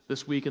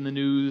This week in the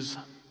news,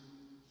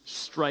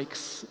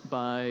 strikes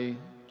by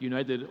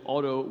United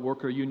Auto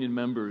Worker Union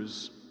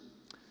members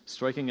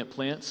striking at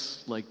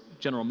plants like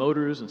General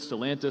Motors and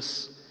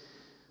Stellantis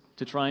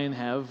to try and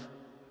have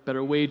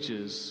better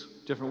wages,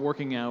 different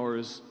working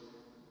hours,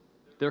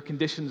 their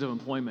conditions of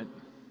employment.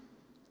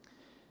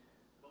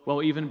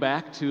 Well, even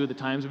back to the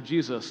times of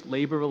Jesus,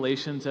 labor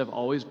relations have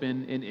always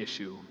been an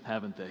issue,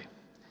 haven't they?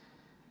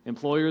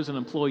 Employers and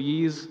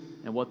employees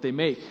and what they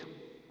make.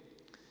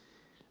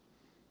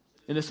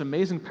 In this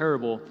amazing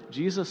parable,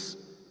 Jesus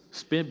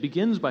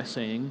begins by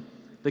saying,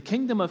 the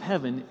kingdom of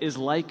heaven is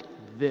like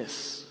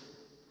this.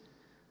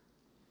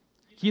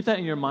 Keep that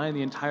in your mind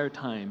the entire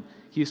time.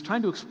 He is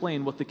trying to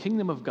explain what the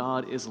kingdom of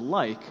God is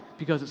like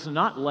because it's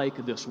not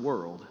like this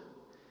world.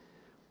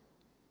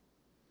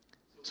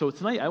 So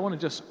tonight I want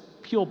to just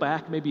peel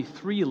back maybe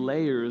 3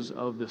 layers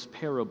of this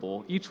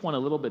parable, each one a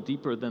little bit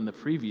deeper than the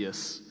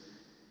previous,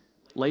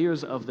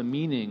 layers of the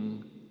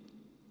meaning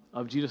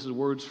of Jesus'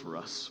 words for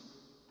us.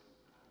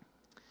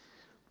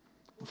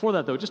 Before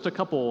that, though, just a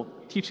couple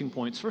teaching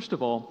points. First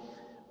of all,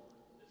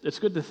 it's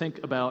good to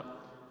think about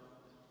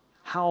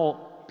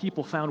how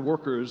people found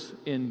workers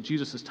in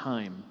Jesus'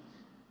 time.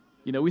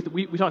 You know, we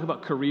talk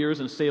about careers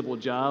and stable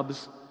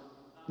jobs.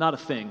 Not a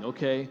thing,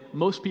 okay?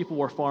 Most people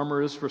were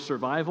farmers for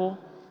survival.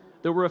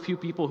 There were a few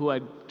people who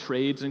had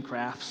trades and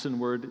crafts and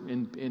were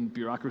in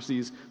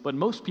bureaucracies, but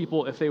most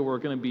people, if they were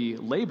going to be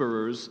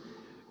laborers,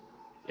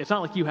 it's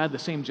not like you had the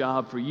same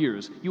job for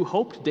years. You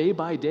hoped day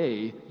by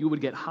day you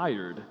would get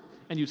hired,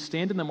 and you'd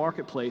stand in the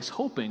marketplace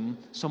hoping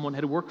someone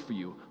had work for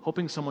you,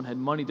 hoping someone had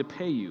money to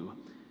pay you.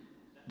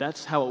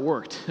 That's how it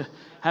worked.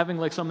 Having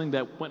like something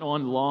that went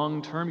on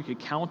long term you could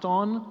count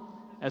on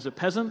as a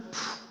peasant,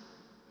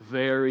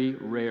 very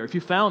rare. If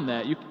you found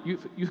that,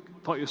 you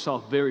thought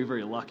yourself very,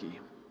 very lucky.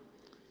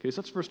 Okay, so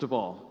that's first of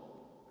all.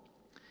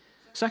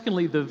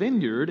 Secondly, the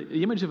vineyard,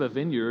 the image of a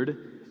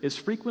vineyard, is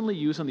frequently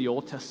used in the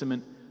Old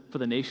Testament for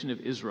the nation of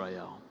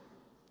Israel.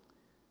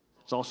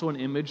 It's also an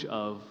image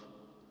of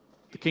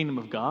the kingdom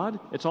of God.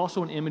 It's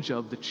also an image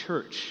of the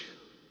church.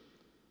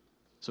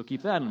 So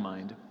keep that in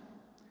mind.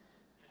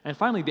 And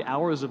finally, the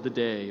hours of the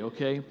day,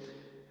 okay?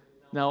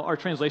 Now, our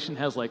translation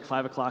has like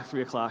 5 o'clock,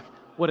 3 o'clock.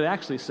 What it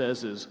actually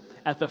says is,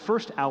 at the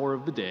first hour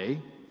of the day,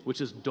 which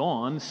is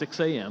dawn, 6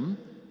 a.m.,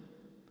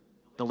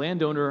 the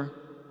landowner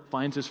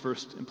finds his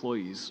first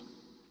employees.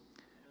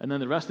 And then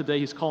the rest of the day,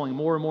 he's calling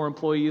more and more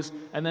employees.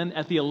 And then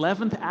at the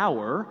 11th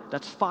hour,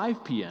 that's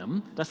 5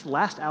 p.m., that's the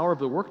last hour of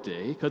the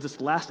workday, because it's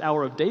the last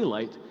hour of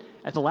daylight.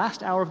 At the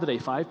last hour of the day,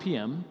 5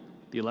 p.m.,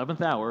 the 11th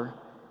hour,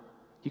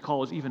 he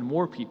calls even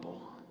more people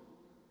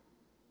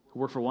who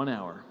work for 1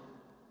 hour.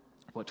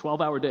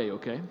 12-hour day,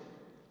 okay?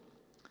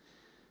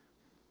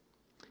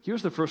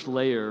 Here's the first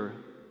layer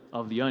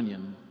of the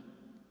onion.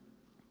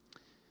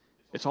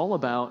 It's all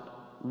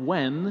about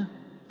when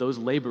those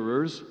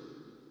laborers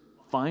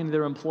find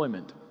their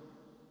employment.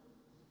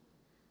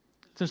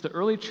 Since the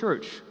early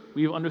church,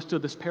 we've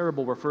understood this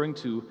parable referring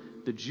to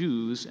the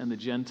Jews and the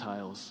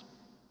Gentiles.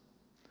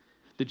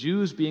 The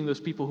Jews being those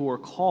people who are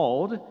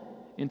called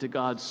into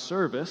God's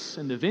service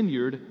in the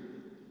vineyard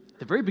at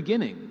the very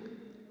beginning,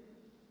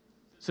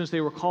 since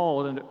they were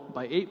called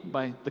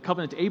by the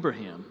covenant to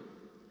Abraham.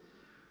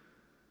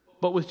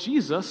 But with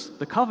Jesus,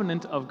 the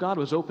covenant of God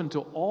was open to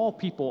all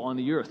people on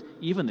the earth,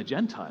 even the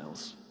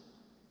Gentiles.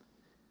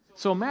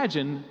 So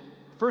imagine,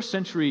 first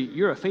century,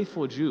 you're a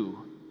faithful Jew,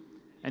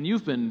 and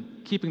you've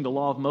been keeping the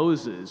law of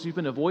Moses, you've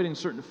been avoiding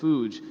certain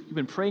foods, you've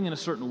been praying in a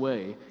certain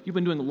way, you've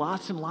been doing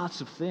lots and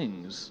lots of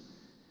things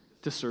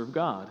to serve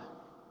God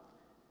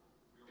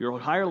your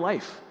entire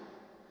life.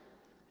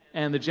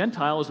 And the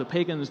Gentiles, the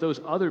pagans, those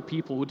other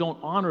people who don't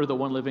honor the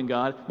one living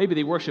God, maybe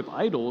they worship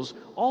idols,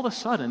 all of a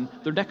sudden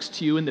they're next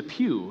to you in the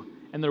pew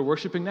and they're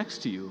worshiping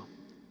next to you.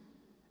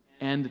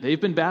 And they've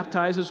been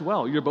baptized as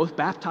well. You're both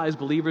baptized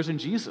believers in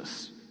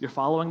Jesus. You're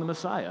following the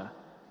Messiah.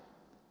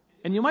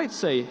 And you might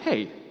say,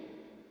 hey,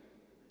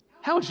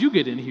 how'd you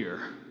get in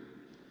here?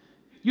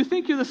 You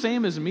think you're the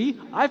same as me?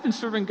 I've been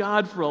serving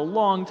God for a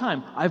long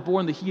time. I've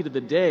borne the heat of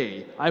the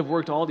day. I've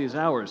worked all these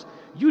hours.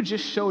 You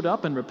just showed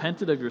up and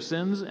repented of your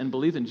sins and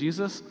believed in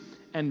Jesus,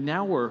 and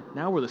now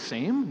we're the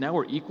same? Now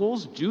we're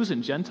equals, Jews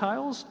and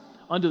Gentiles,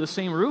 under the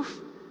same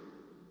roof?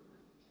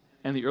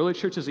 And the early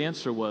church's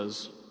answer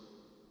was,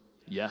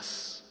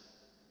 yes,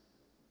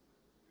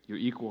 you're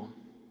equal.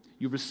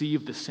 You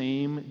receive the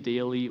same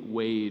daily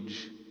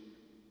wage.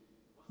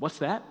 What's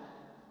that?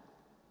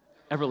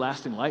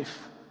 Everlasting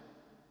life.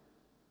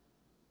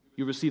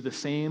 You receive the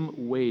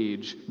same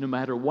wage no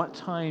matter what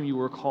time you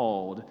were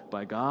called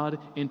by God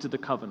into the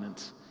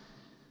covenant.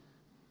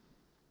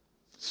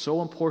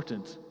 So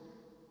important.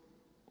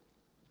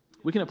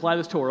 We can apply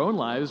this to our own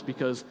lives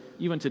because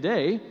even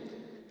today,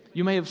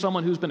 you may have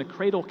someone who's been a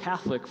cradle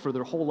Catholic for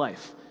their whole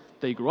life.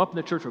 They grew up in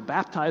the church, were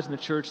baptized in the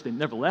church, they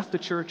never left the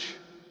church,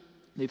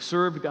 they've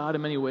served God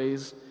in many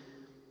ways.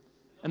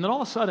 And then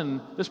all of a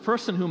sudden, this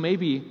person who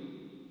maybe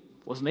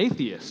was an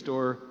atheist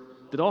or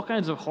did all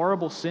kinds of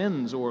horrible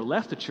sins or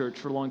left the church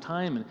for a long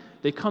time, and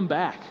they come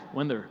back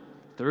when they're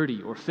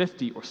 30 or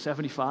 50 or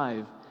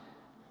 75,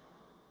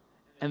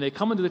 And they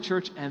come into the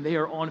church and they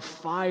are on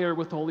fire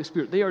with the Holy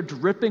Spirit. They are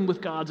dripping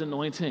with God's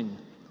anointing.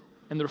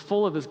 And they're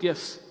full of his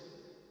gifts.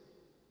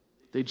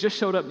 They just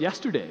showed up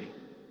yesterday,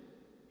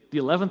 the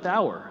 11th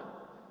hour.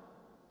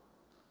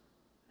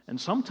 And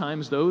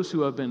sometimes those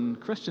who have been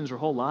Christians their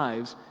whole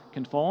lives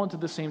can fall into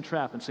the same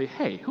trap and say,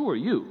 hey, who are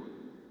you?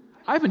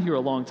 I've been here a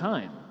long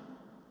time.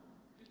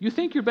 You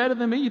think you're better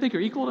than me? You think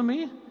you're equal to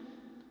me?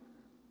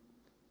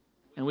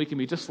 And we can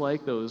be just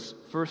like those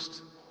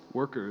first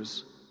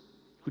workers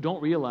who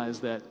don't realize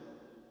that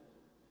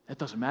it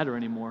doesn't matter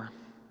anymore.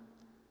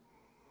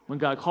 When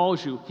God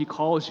calls you, he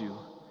calls you,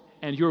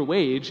 and your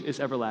wage is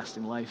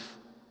everlasting life.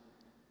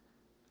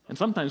 And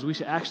sometimes we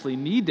should actually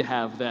need to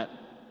have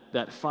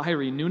that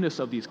fiery newness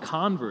of these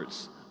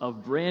converts,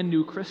 of brand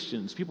new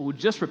Christians, people who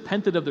just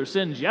repented of their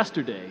sins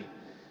yesterday,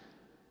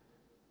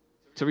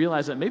 to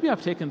realize that maybe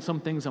I've taken some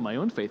things on my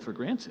own faith for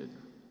granted.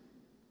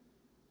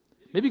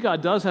 Maybe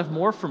God does have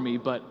more for me,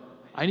 but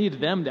I need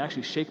them to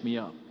actually shake me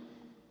up.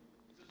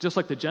 Just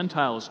like the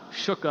Gentiles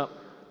shook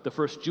up the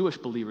first Jewish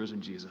believers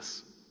in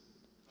Jesus,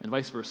 and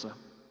vice versa.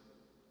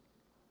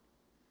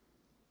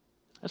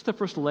 That's the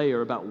first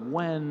layer about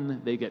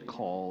when they get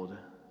called.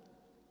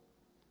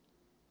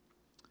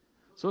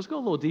 So let's go a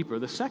little deeper.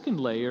 The second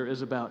layer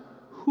is about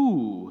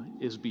who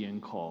is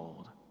being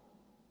called.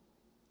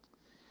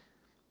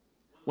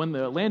 When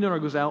the landowner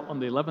goes out on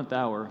the 11th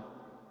hour,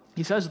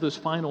 he says to those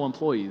final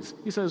employees,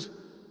 he says,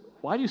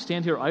 why do you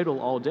stand here idle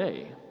all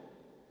day?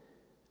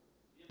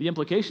 The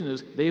implication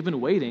is they've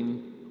been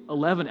waiting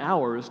 11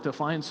 hours to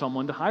find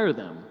someone to hire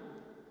them,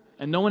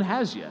 and no one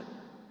has yet.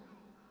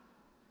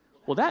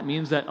 Well, that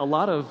means that a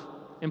lot of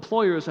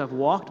employers have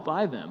walked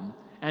by them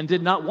and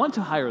did not want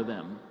to hire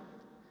them.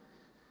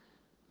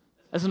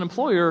 As an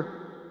employer,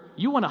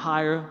 you want to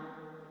hire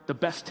the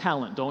best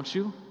talent, don't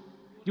you?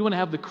 You want to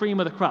have the cream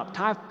of the crop,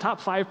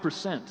 top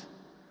 5%.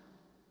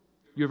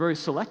 You're very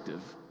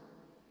selective.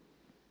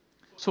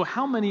 So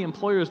how many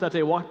employers that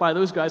they walked by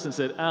those guys and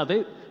said,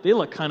 they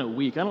look kind of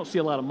weak. I don't see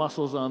a lot of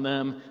muscles on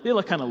them. They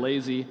look kind of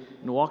lazy,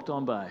 and walked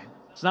on by.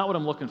 It's not what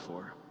I'm looking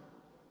for.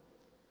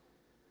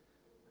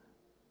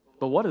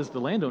 But what does the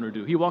landowner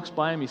do? He walks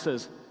by him, he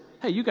says,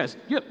 hey, you guys,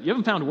 you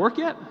haven't found work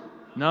yet?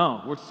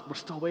 No, we're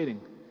still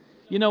waiting.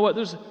 You know what,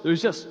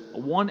 there's just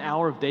 1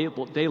 hour of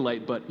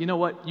daylight, but you know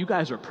what, you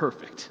guys are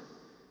perfect.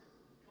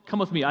 Come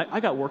with me, I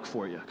got work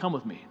for you. Come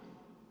with me.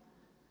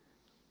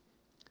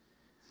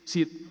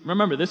 See,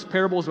 remember, this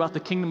parable is about the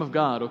kingdom of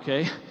God,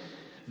 okay?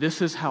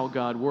 This is how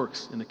God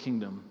works in the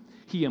kingdom.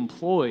 He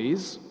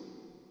employs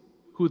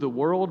who the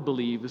world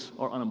believes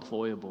are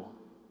unemployable.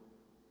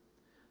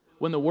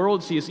 When the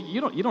world sees, you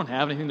don't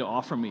have anything to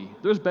offer me.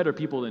 There's better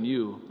people than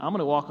you. I'm going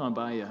to walk on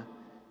by you.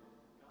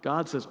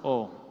 God says,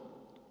 oh,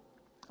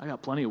 I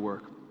got plenty of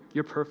work.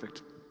 You're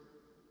perfect.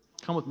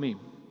 Come with me.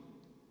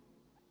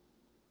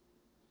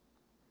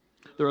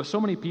 There are so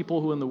many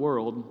people who in the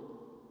world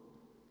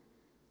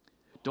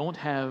don't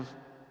have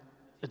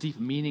a deep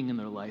meaning in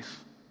their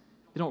life.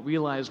 They don't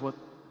realize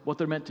what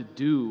they're meant to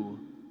do.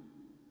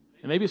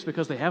 And maybe it's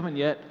because they haven't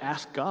yet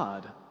asked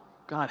God,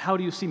 how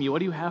do you see me? What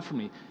do you have for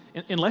me?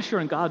 Unless you're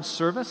in God's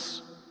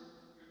service,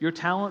 your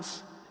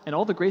talents and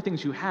all the great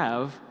things you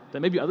have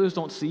that maybe others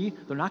don't see,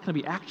 they're not going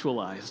to be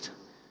actualized.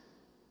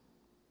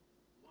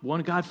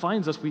 When God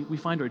finds us, we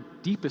find our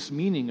deepest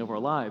meaning of our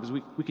lives.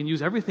 We can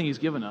use everything he's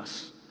given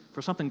us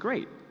for something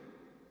great.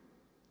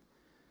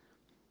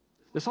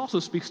 This also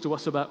speaks to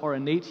us about our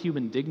innate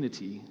human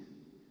dignity,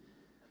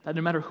 that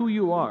no matter who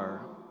you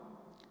are,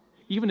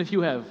 even if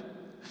you have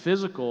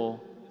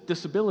physical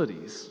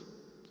disabilities,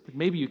 like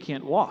maybe you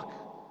can't walk,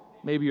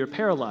 maybe you're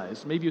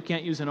paralyzed, maybe you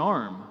can't use an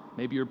arm,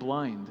 maybe you're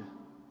blind.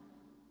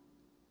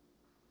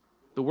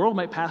 The world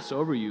might pass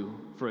over you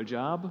for a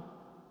job.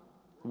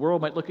 The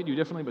world might look at you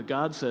differently, but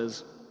God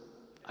says,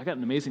 I got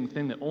an amazing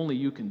thing that only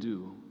you can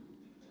do.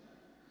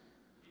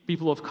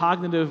 People of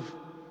cognitive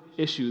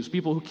issues,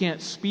 people who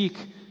can't speak,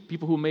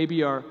 people who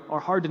maybe are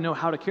hard to know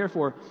how to care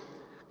for,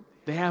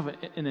 they have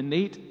an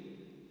innate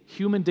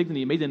human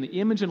dignity made in the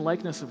image and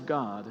likeness of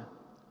God.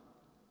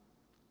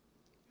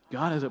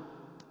 God has an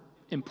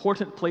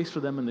important place for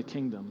them in the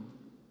kingdom.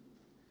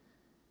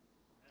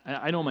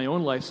 I know in my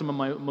own life, some of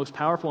my most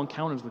powerful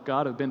encounters with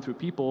God have been through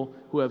people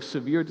who have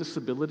severe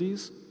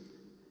disabilities,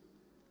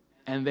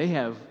 and they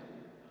have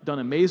done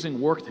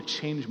amazing work to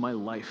change my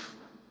life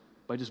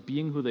by just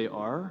being who they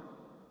are,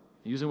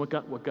 using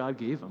what God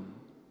gave them.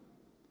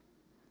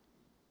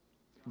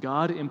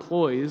 God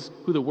employs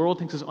who the world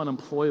thinks is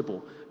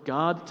unemployable.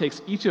 God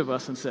takes each of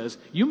us and says,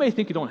 you may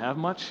think you don't have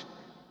much.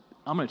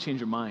 I'm going to change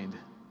your mind.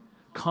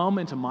 Come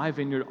into my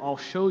vineyard. I'll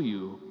show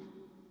you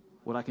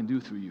what I can do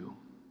through you.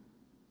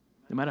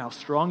 No matter how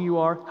strong you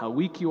are, how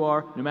weak you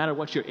are, no matter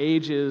what your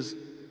age is,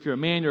 if you're a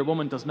man, you're a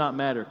woman, does not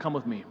matter. Come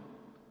with me.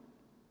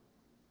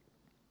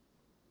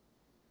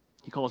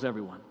 He calls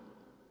everyone.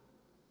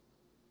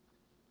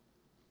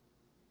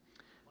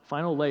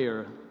 Final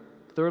layer,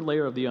 third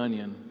layer of the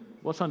onion.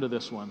 What's under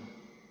this one?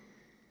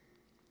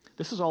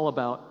 This is all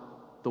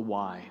about the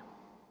why.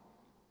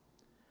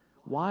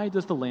 Why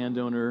does the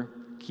landowner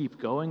keep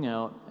going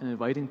out and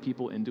inviting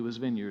people into his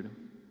vineyard?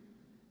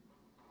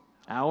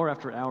 Hour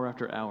after hour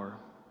after hour.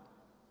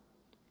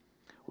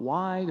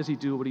 Why does he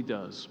do what he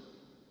does?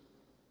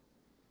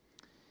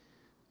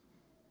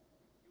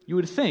 You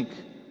would think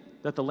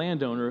that the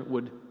landowner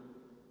would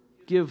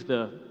give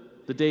the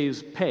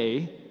day's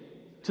pay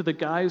to the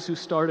guys who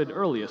started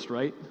earliest,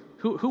 right?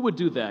 Who would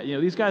do that? You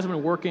know, these guys have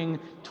been working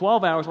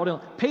 12 hours.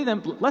 Pay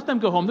them, let them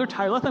go home. They're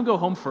tired. Let them go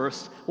home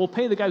first. We'll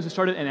pay the guys who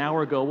started an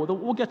hour ago.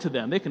 We'll get to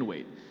them. They can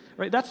wait,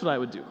 right? That's what I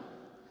would do.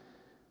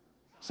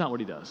 It's not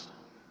what he does.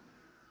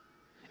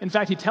 In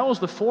fact, he tells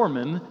the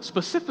foreman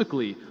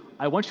specifically,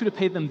 I want you to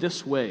pay them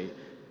this way.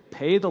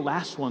 Pay the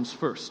last ones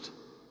first.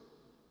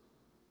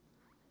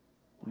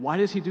 Why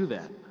does he do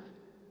that?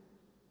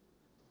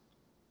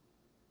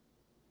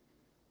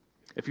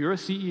 If you're a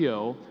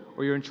CEO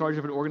or you're in charge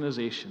of an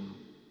organization,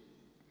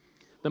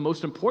 the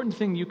most important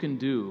thing you can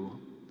do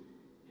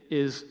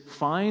is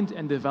find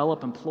and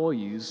develop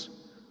employees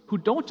who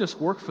don't just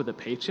work for the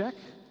paycheck,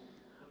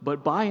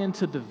 but buy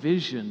into the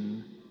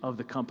vision of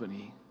the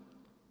company,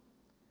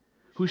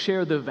 who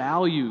share the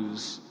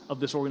values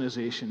of this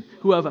organization,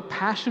 who have a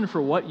passion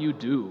for what you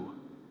do.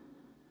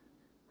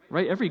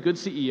 Right? Every good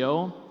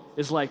CEO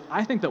is like,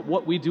 I think that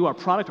what we do, our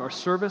product, our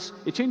service,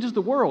 it changes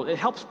the world. It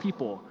helps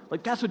people.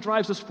 Like, that's what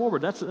drives us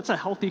forward. That's a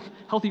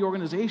healthy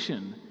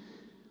organization.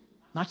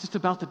 Not just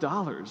about the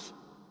dollars.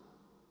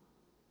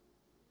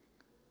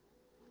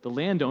 The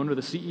landowner,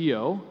 the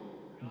CEO,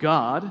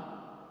 God,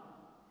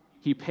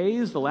 he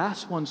pays the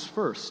last ones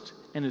first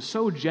and is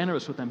so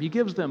generous with them. He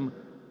gives them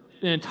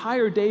an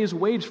entire day's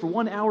wage for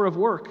 1 hour of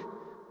work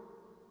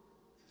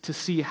to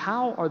see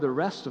how are the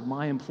rest of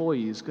my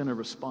employees going to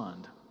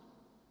respond.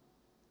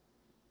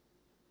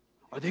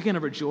 Are they going to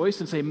rejoice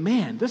and say,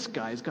 man, this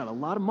guy's got a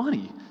lot of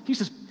money. He's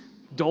just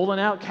doling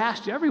out cash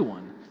to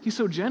everyone. He's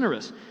so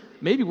generous.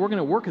 Maybe we're going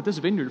to work at this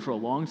vineyard for a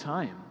long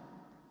time.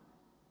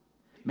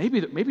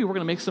 Maybe we're going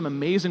to make some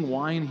amazing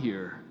wine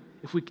here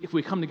if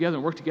we come together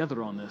and work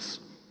together on this.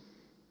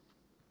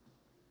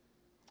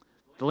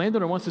 The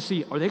landowner wants to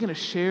see, are they going to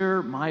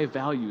share my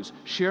values,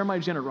 share my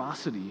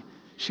generosity,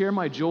 share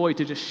my joy,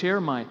 to just share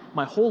my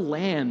whole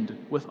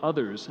land with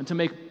others and to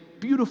make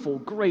beautiful,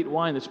 great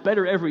wine that's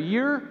better every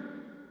year?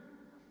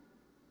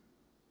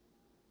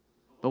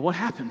 But what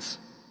happens?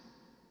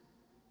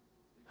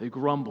 They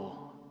grumble.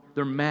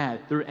 They're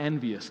mad. They're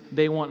envious.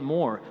 They want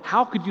more.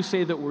 How could you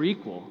say that we're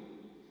equal?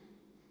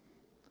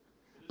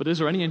 But is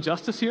there any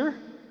injustice here?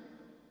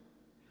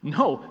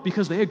 No,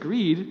 because they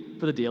agreed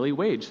for the daily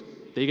wage.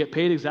 They get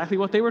paid exactly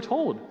what they were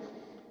told.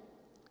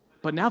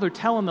 But now they're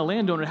telling the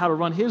landowner how to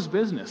run his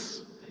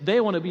business.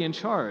 They want to be in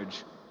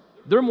charge.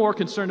 They're more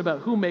concerned about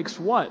who makes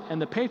what and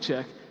the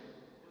paycheck,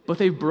 but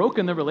they've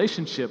broken the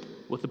relationship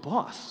with the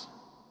boss.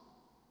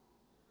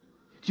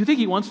 Do you think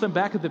he wants them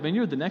back at the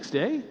vineyard the next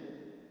day?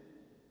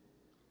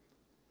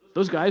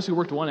 Those guys who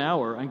worked 1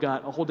 hour and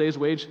got a whole day's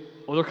wage,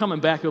 they're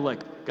coming back. They're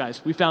like,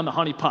 guys, we found the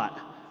honey pot.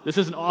 This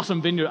is an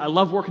awesome vineyard. I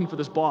love working for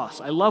this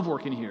boss. I love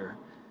working here.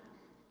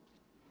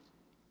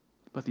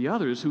 But the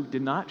others who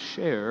did not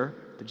share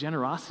the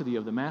generosity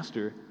of the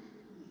master,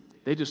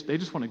 they just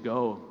want to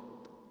go.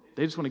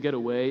 They just want to get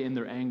away in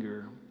their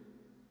anger.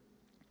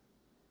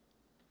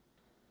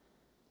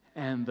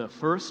 And the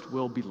first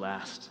will be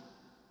last.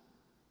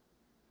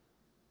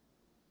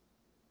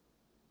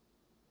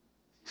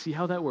 See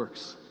how that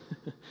works?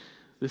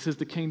 This is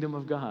the kingdom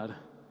of God.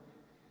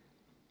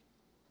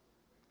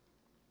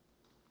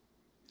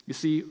 You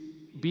see,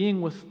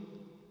 being with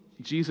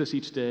Jesus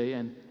each day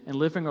and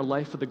living our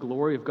life for the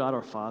glory of God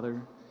our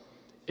Father,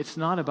 it's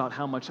not about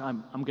how much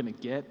I'm going to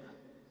get.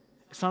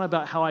 It's not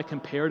about how I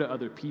compare to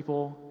other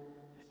people.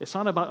 It's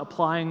not about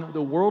applying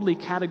the worldly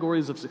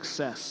categories of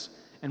success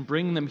and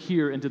bringing them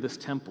here into this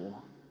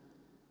temple.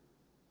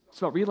 It's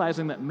about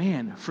realizing that,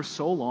 man, for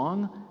so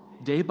long,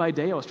 day by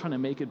day, I was trying to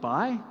make it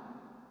by,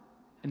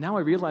 and now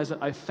I realize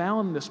that I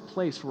found this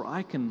place where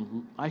I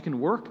can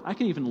work, I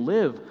can even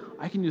live,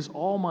 I can use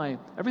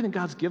everything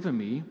God's given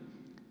me,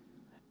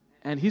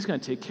 and He's going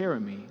to take care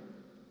of me.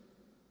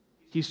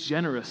 He's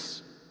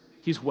generous.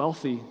 He's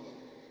wealthy.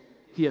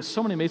 He has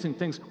so many amazing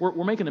things.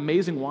 We're making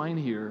amazing wine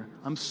here.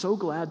 I'm so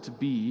glad to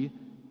be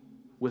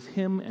with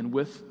Him and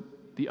with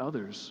the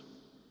others.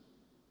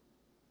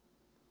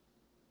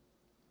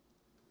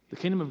 The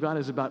kingdom of God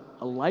is about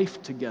a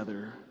life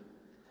together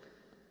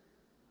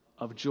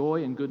of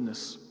joy and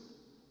goodness.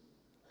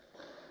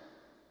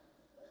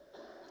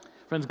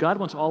 Friends, God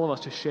wants all of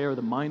us to share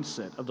the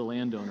mindset of the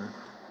landowner.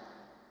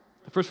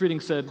 The first reading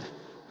said,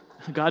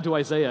 God to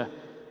Isaiah,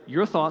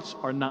 your thoughts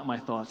are not my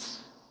thoughts.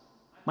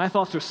 My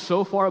thoughts are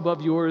so far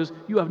above yours,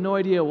 you have no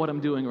idea what I'm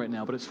doing right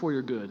now, but it's for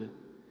your good.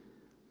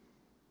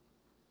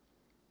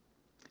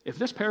 If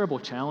this parable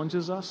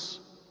challenges us,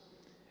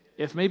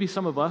 if maybe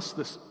some of us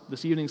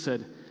this evening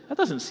said, that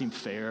doesn't seem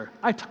fair.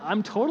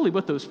 I'm totally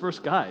with those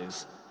first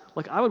guys.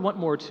 Like, I would want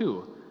more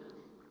too.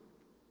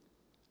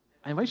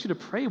 I invite you to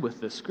pray with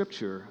this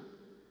scripture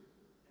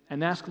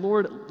and ask,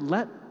 Lord,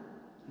 let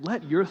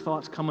your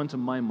thoughts come into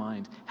my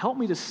mind. Help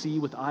me to see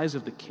with eyes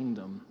of the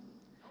kingdom.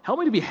 Help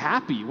me to be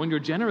happy when you're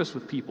generous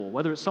with people,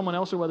 whether it's someone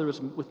else or whether it's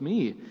with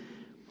me.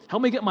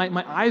 Help me get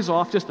my eyes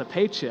off just the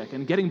paycheck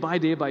and getting by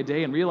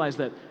day and realize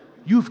that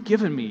you've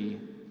given me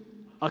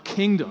a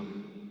kingdom.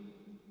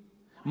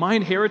 My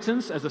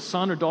inheritance as a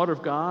son or daughter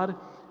of God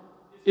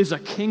is a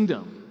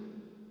kingdom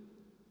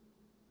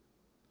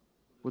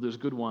where there's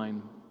good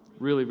wine,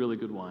 really, really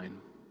good wine,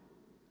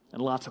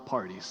 and lots of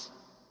parties.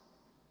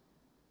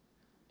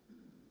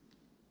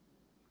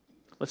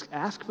 Let's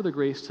ask for the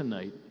grace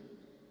tonight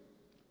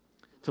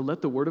to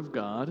let the Word of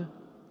God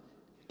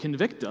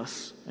convict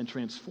us and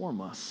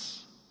transform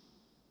us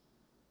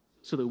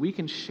so that we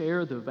can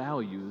share the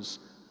values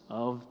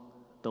of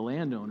the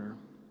landowner,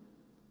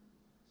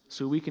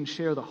 so we can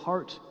share the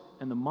heart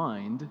and the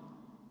mind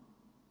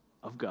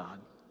of God.